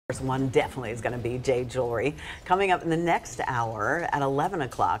One definitely is going to be jade jewelry. Coming up in the next hour at 11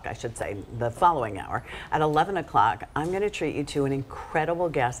 o'clock, I should say the following hour, at 11 o'clock, I'm going to treat you to an incredible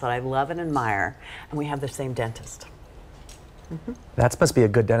guest that I love and admire, and we have the same dentist. That must be a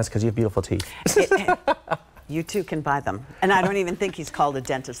good dentist because you have beautiful teeth. You too can buy them. And I don't even think he's called a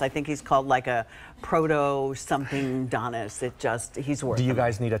dentist. I think he's called like a proto-something Donis. He's worth it. Do you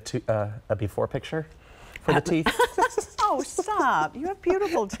guys need a before picture for the teeth? Oh, stop. You have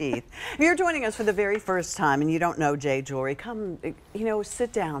beautiful teeth. If you're joining us for the very first time and you don't know jade jewelry, come,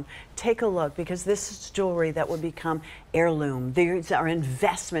 sit down, take a look, because this is jewelry that will become heirloom. These are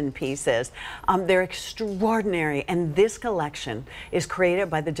investment pieces. They're extraordinary. And this collection is created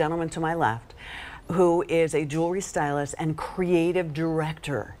by the gentleman to my left, who is a jewelry stylist and creative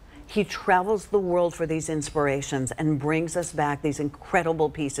director. He travels the world for these inspirations and brings us back these incredible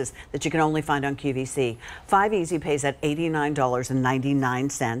pieces that you can only find on QVC. 5 easy pays at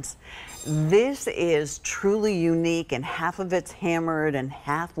 $89.99. This is truly unique, and half of it's hammered and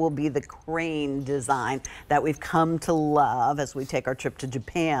half will be the crane design that we've come to love as we take our trip to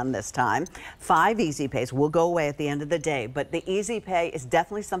Japan this time. 5 easy pays will go away at the end of the day, but the easy pay is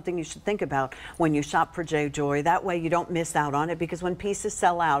definitely something you should think about when you shop for jade jewelry. That way you don't miss out on it, because when pieces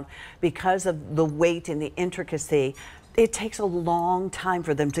sell out because of the weight and the intricacy, it takes a long time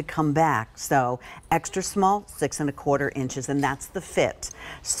for them to come back. So extra small, 6 1/4 inches, and that's the fit.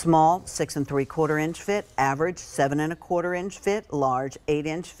 Small, 6 3/4 inch fit. Average, 7 1/4 inch fit. Large, 8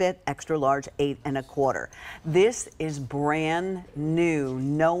 inch fit. Extra large, 8 1/4. This is brand new.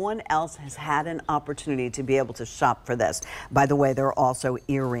 No one else has had an opportunity to be able to shop for this. By the way, there are also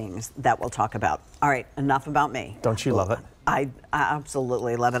earrings that we'll talk about. All right, enough about me. Don't you love it? I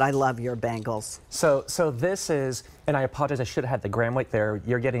absolutely love it. I love your bangles. So this is, and I apologize, I should have had the gram weight there.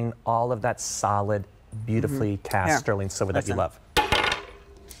 You're getting all of that solid, beautifully cast sterling silver that you love.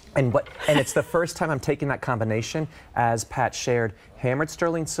 And it's the first time I'm taking that combination, as Pat shared, hammered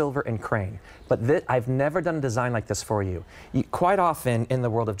sterling silver and crane. But I've never done a design like this for you. Quite often in the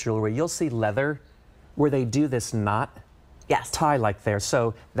world of jewelry, you'll see leather where they do this knot. Yes. Tie like there.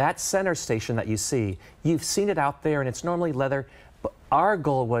 So that center station that you see, you've seen it out there and it's normally leather. But our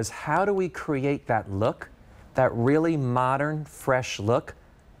goal was, how do we create that look, that really modern, fresh look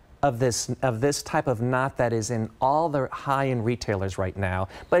of this type of knot that is in all the high-end retailers right now.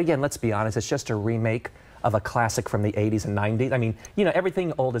 But again, let's be honest, it's just a remake of a classic from the 80s and 90s. I mean,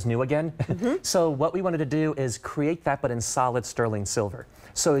 everything old is new again. So what we wanted to do is create that, but in solid sterling silver.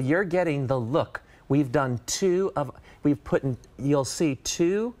 So you're getting the look. We've done you'll see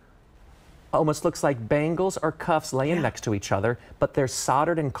 2, almost looks like bangles or cuffs laying next to each other, but they're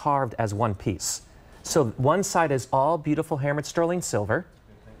soldered and carved as one piece. So one side is all beautiful hammered sterling silver,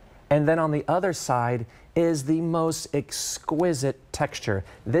 and then on the other side is the most exquisite texture.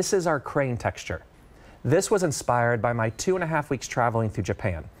 This is our crane texture. This was inspired by my 2.5 weeks traveling through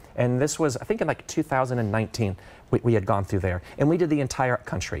Japan. And this was, I think, in like 2019, we had gone through there. And we did the entire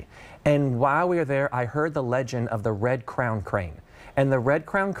country. And while we were there, I heard the legend of the Red Crown Crane. And the Red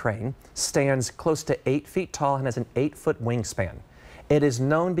Crown Crane stands close to 8 feet tall and has an 8-foot wingspan. It is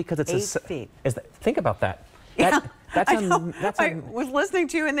known because it's 8 feet. Think about that. Yeah, I was listening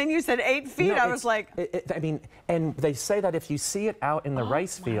to you, and then you said 8 feet. No, I was like, I mean, and they say that if you see it out in the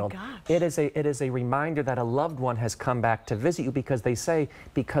rice field, it is a reminder that a loved one has come back to visit you, because they say,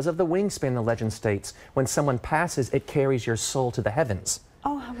 because of the wingspan, the legend states, when someone passes, it carries your soul to the heavens.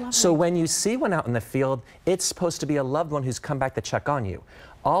 Oh, how lovely. So when you see one out in the field, it's supposed to be a loved one who's come back to check on you.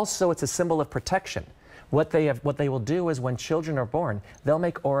 Also, it's a symbol of protection. What they will do is, when children are born, they'll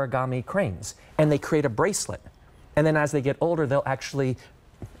make origami cranes, and they create a bracelet. And then as they get older, they'll actually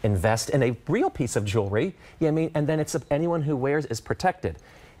invest in a real piece of jewelry. And then anyone who wears is protected.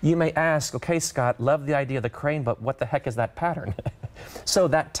 You may ask, okay, Scott, love the idea of the crane, but what the heck is that pattern? So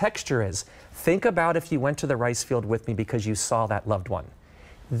that texture is, think about if you went to the rice field with me because you saw that loved one.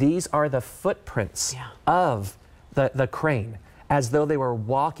 These are the footprints of the crane, as though they were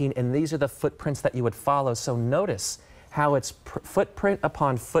walking, and these are the footprints that you would follow. So notice how it's footprint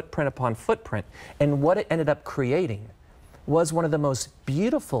upon footprint upon footprint. And what it ended up creating was one of the most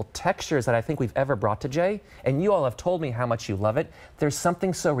beautiful textures that I think we've ever brought to Jay. And you all have told me how much you love it. There's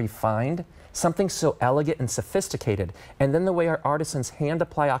something so refined, something so elegant and sophisticated. And then the way our artisans hand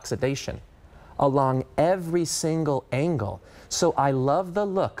apply oxidation along every single angle. So I love the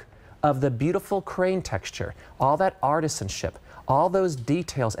look of the beautiful crane texture, all that artisanship, all those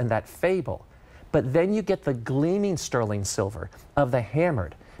details and that fable. But then you get the gleaming sterling silver of the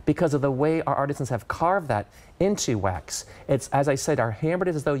hammered, because of the way our artisans have carved that into wax. It's, as I said, our hammered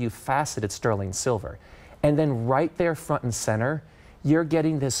is as though you faceted sterling silver. And then right there front and center, you're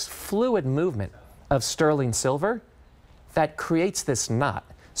getting this fluid movement of sterling silver that creates this knot.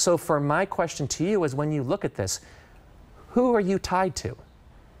 So for my question to you is, when you look at this, who are you tied to?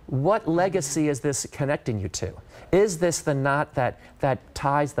 What legacy is this connecting you to? Is this the knot that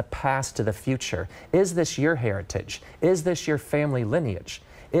ties the past to the future? Is this your heritage? Is this your family lineage?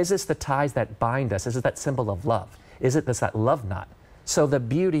 Is this the ties that bind us? Is it that symbol of love? Is it that love knot? So the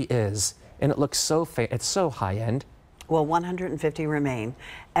beauty is, and it looks so, it's so high end. Well, 150 remain.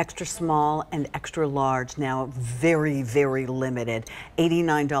 Extra small and extra large now, very, very limited.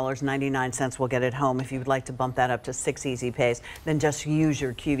 $89.99 will get it home. If you would like to bump that up to 6 easy pays, then just use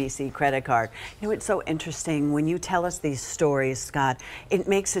your QVC credit card. You know, it's so interesting when you tell us these stories, Scott, it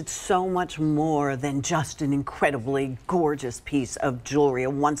makes it so much more than just an incredibly gorgeous piece of jewelry, a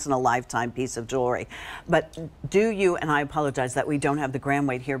once-in-a-lifetime piece of jewelry. But do you, and I apologize that we don't have the gram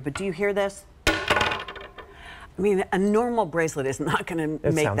weight here, but do you hear this? I mean, a normal bracelet is not going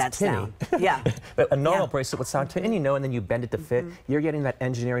to make that sound. Yeah. But a normal bracelet would sound tinny, you know, and then you bend it to fit. You're getting that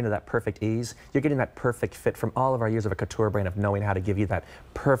engineering of that perfect ease. You're getting that perfect fit from all of our years of a couture brain of knowing how to give you that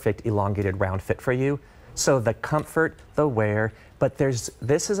perfect elongated round fit for you. So the comfort, the wear, but this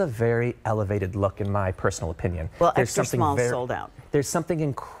is a very elevated look in my personal opinion. Well, extra small sold out. There's something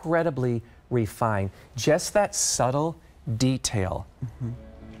incredibly refined. Just that subtle detail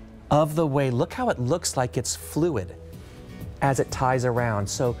of the way, look how it looks like it's fluid as it ties around.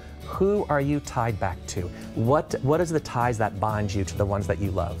 So who are you tied back to? What is the ties that bind you to the ones that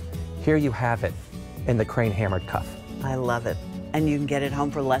you love? Here you have it in the crane hammered cuff. I love it. And you can get it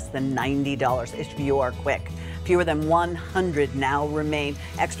home for less than $90 if you are quick. Fewer than 100 now remain.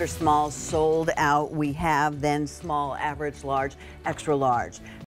 Extra small sold out. We have then small, average, large, extra large.